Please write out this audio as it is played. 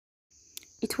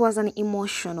It was an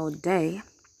emotional day.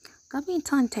 Gabie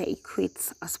Ntaate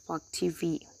quits a Spark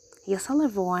TV. Yes, hello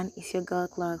everyone, it's your girl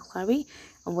Clara Clary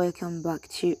and welcome back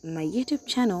to my YouTube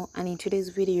channel. And in today's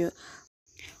video,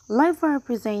 live wire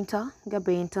presenter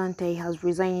Gabie Ntaate has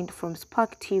resigned from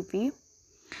Spark TV.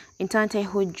 Ntaate,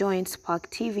 who joined Spark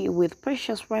TV with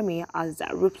Precious Remmie as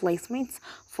replacements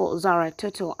for Zara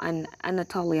Toto and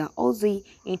Natalia Ozzy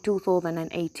in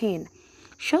 2018,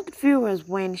 shocked viewers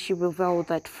when she revealed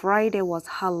that Friday was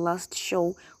her last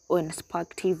show on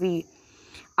Spark TV.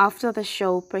 After the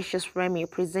show, Precious Remmie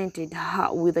presented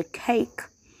her with a cake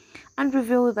and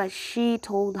revealed that she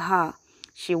told her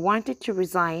she wanted to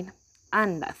resign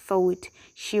and thought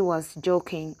she was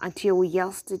joking until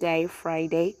yesterday,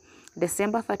 Friday,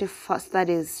 December 31st, that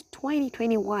is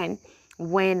 2021,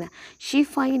 when she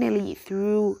finally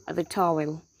threw the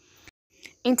towel.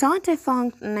 Ntaate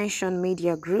thanked Nation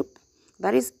Media Group,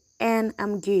 that is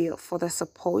NMG, for the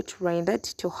support rendered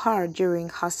to her during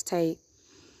her stay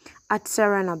at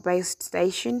Serena-based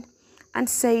station and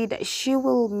said she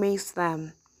will miss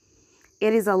them.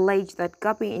 It is alleged that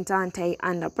Gabie Ntaate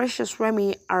and Precious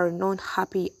Remmie are not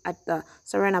happy at the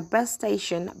Serena-based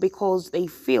station because they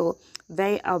feel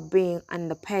they are being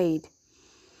underpaid.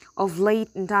 Of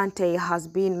late, Ntaate has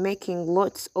been making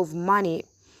lots of money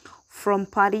from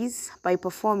parties by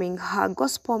performing her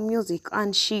gospel music,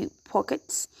 and she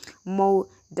pockets more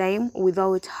dime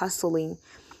without hustling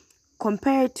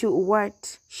compared to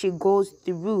what she goes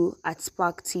through at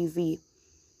Spark TV.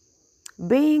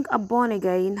 Being a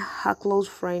born-again, her close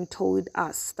friend told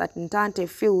us that Ntaate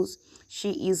feels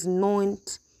she is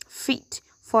not fit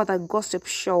for the gossip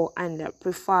show and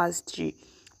prefers to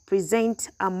present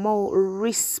a more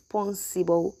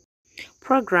responsible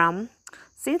program.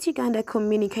 Since Uganda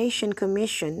Communication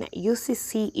Commission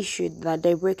 (UCC) issued the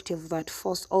directive that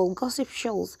forced all gossip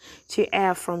shows to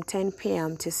air from 10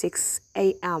 p.m. to 6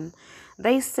 a.m.,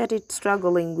 they started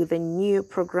struggling with a new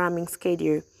programming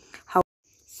schedule.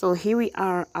 So here we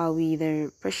are with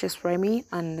the Precious Remmie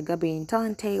and Gabie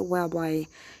Ntaate, whereby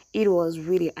it was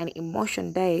really an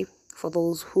emotion day for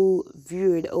those who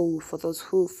viewed or for those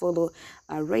who follow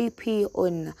remmie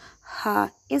on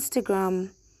her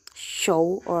Instagram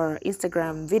show or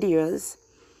Instagram videos.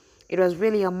 It was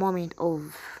really a moment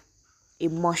of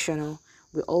emotional.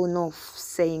 We all know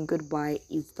saying goodbye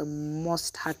is the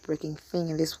most heartbreaking thing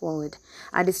in this world,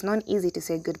 and it's not easy to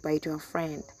say goodbye to a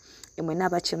friend. Emwe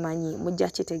nabakimanyi mujja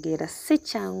kitegeera si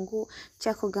kyangu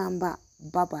kyakugamba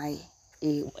babayi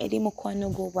eri mukwano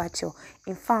gwo bwatyo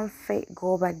enfanfe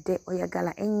g'obadde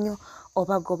oyagala ennyo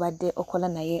oba g'obadde okola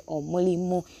naye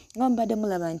omulimu nga mbadde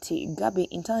mulaba nti Gabie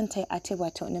Ntaate ate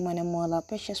bw'atyo ne mwana muwala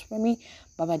Precious Remmie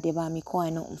babadde ba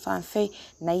mikwano nfanfe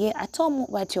naye ate omu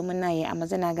bw'atyo munnaye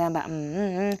amaze n'agamba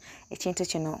ekintu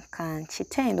kino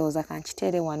kankitendooza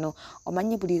kankiteere wano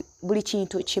omanyi buli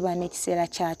kintu kiba n'ekiseera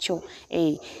kyakyo.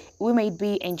 We might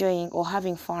be enjoying or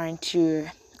having fun to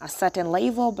a certain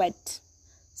level, but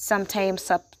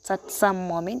sometimes at some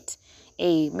moment,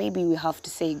 maybe we have to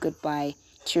say goodbye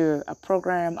to a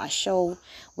program, a show,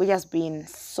 which has been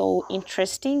so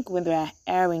interesting when we are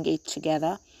airing it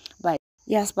together. But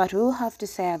yes, but we'll have to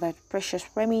say that Precious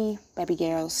Remmie, baby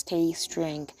girl, stay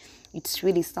strong. It's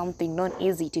really something not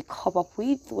easy to cope up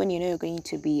with when you know you're going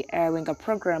to be airing a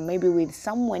program, maybe with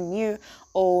someone new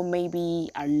or maybe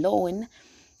alone.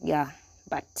 Yeah,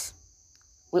 but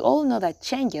we all know that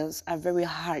changes are very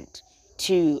hard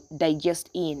to digest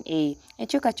in.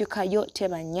 Enkyukakyuka yo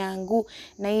teba nyangu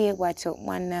naye bw'atyo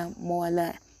mwana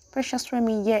muwala Precious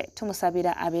Remmie ye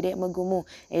tumusabira abere mugumu.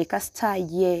 Kasita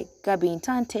ye Gabie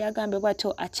Ntaate yagambye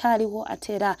bw'atyo akyaliwo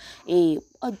ate era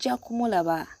ojja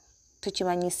kumulaba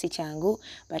tukimanyi si kyangu,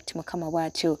 but mukama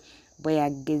bw'atyo bwe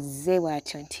yagezze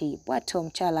bw'atyo nti bw'atyo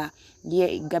omukyala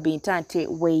ye Gabie Ntaate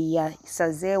we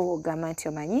yasazeewo ogamba nti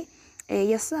omanyi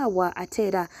yasaawa ate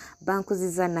era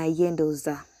bankuziza naye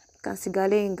ndooza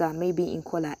kansigale nga maybe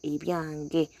nkola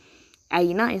ebyange.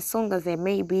 Ayina ensonga ze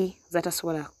maybe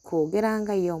zatasobola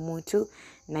kwogeranga ye omuntu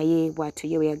naye bw'atyo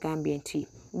ye we yagambye nti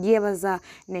yeebaza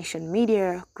Nation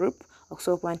Media Group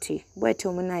okusobola nti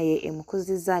bw'etyo munnaye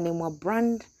emukuziza ne mwa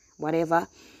brand whatever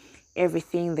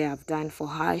everything they have done for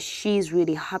her. She's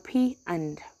really happy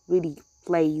and really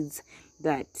pleased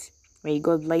that may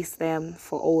God bless them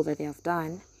for all that they have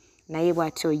done. Naye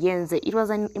bw'atyo yenze, it was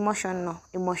an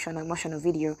emotional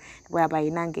video whereby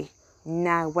nange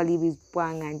na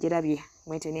walibizibwa nga njirabye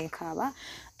mwete nenkaaba.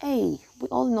 We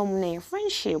all know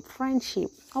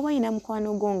friendship oba ina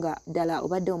mukwano gwo nga ddala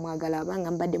obadde omwagala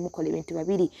abanga mbadde mukola ebintu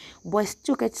babiri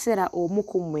bw'ekituuka ekiseera omu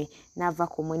ku mmwe n'ava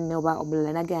ku munne oba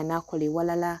omulala nagenda n'akola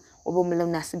ewalala oba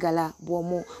omulala n'asigala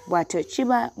bw'omu bw'atyo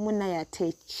kiba munnaye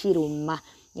ate kiruma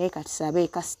naye katusabe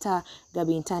kasita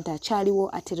Gabie Ntaate akyaliwo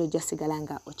ate era ojja sigala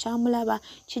nga okyamulaba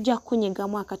kijja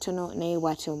kunyigamu akatono naye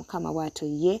bw'atyo mukama bw'atyo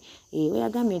ye we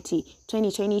yagambye nti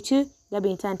 2022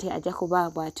 Gabie Ntaate ajja kuba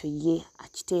bw'atyo ye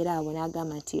akiteera awo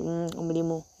n'agamba nti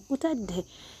omulimu gutadde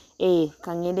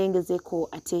kangende ngezeko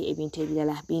ate ebintu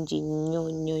ebirala bingi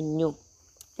nnyo.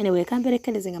 Anyway,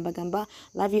 kamberekereze nga mbagamba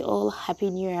love you all, happy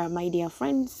new year my dear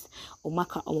friends,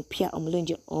 omwaka omupya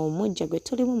omulungi omujja gwe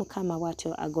tulimu mukama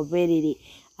bw'atyo agoberere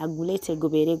aguleete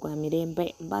gubeere gwa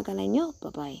mirembe. Mbagala nnyo,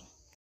 bye bye.